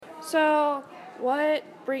So, what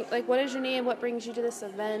is your name? What brings you to this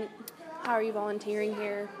event? How are you volunteering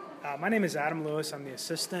here? My name is Adam Lewis. I'm the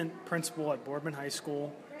assistant principal at Boardman High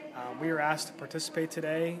School. We were asked to participate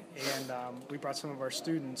today, and we brought some of our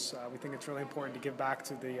students. We think it's really important to give back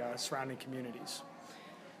to the surrounding communities.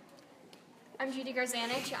 I'm Judy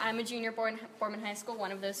Garzanich. I'm a junior at Boardman High School,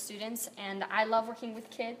 one of those students, and I love working with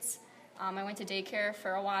kids. I went to daycare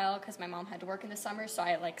for a while because my mom had to work in the summer, so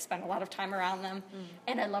I spent a lot of time around them.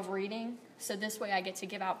 And I love reading, so this way I get to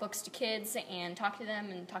give out books to kids and talk to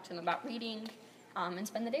them about reading, and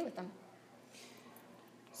spend the day with them.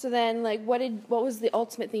 So then, what was the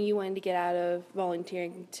ultimate thing you wanted to get out of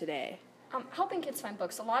volunteering today? Helping kids find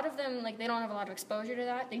books. A lot of them, they don't have a lot of exposure to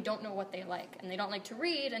that. They don't know what they like, and they don't like to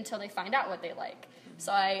read until they find out what they like.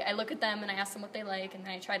 So I look at them and I ask them what they like, and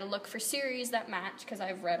then I try to look for series that match, because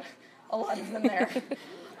I've read a lot of them there.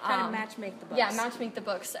 Try to match-make the books. Yeah, match-make the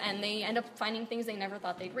books, and they end up finding things they never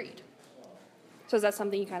thought they'd read. So is that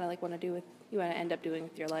something you kind of want to end up doing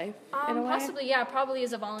with your life in a way? Possibly, yeah, probably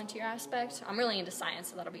as a volunteer aspect. I'm really into science,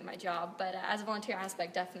 so that'll be my job, but as a volunteer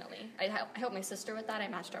aspect, definitely. I help my sister with that. I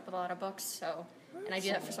matched her up with a lot of books, and I do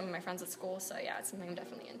that for some of my friends at school, so yeah, it's something I'm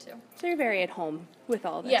definitely into. So you're very at home with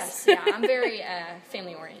all this. Yes, yeah, I'm very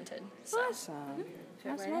family-oriented. So. Awesome.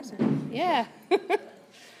 Awesome. Yeah.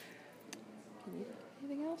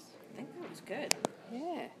 Anything else? I think that was good.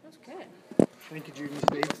 Yeah. That was good. Thank you, Judy.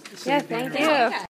 Yeah, thank you.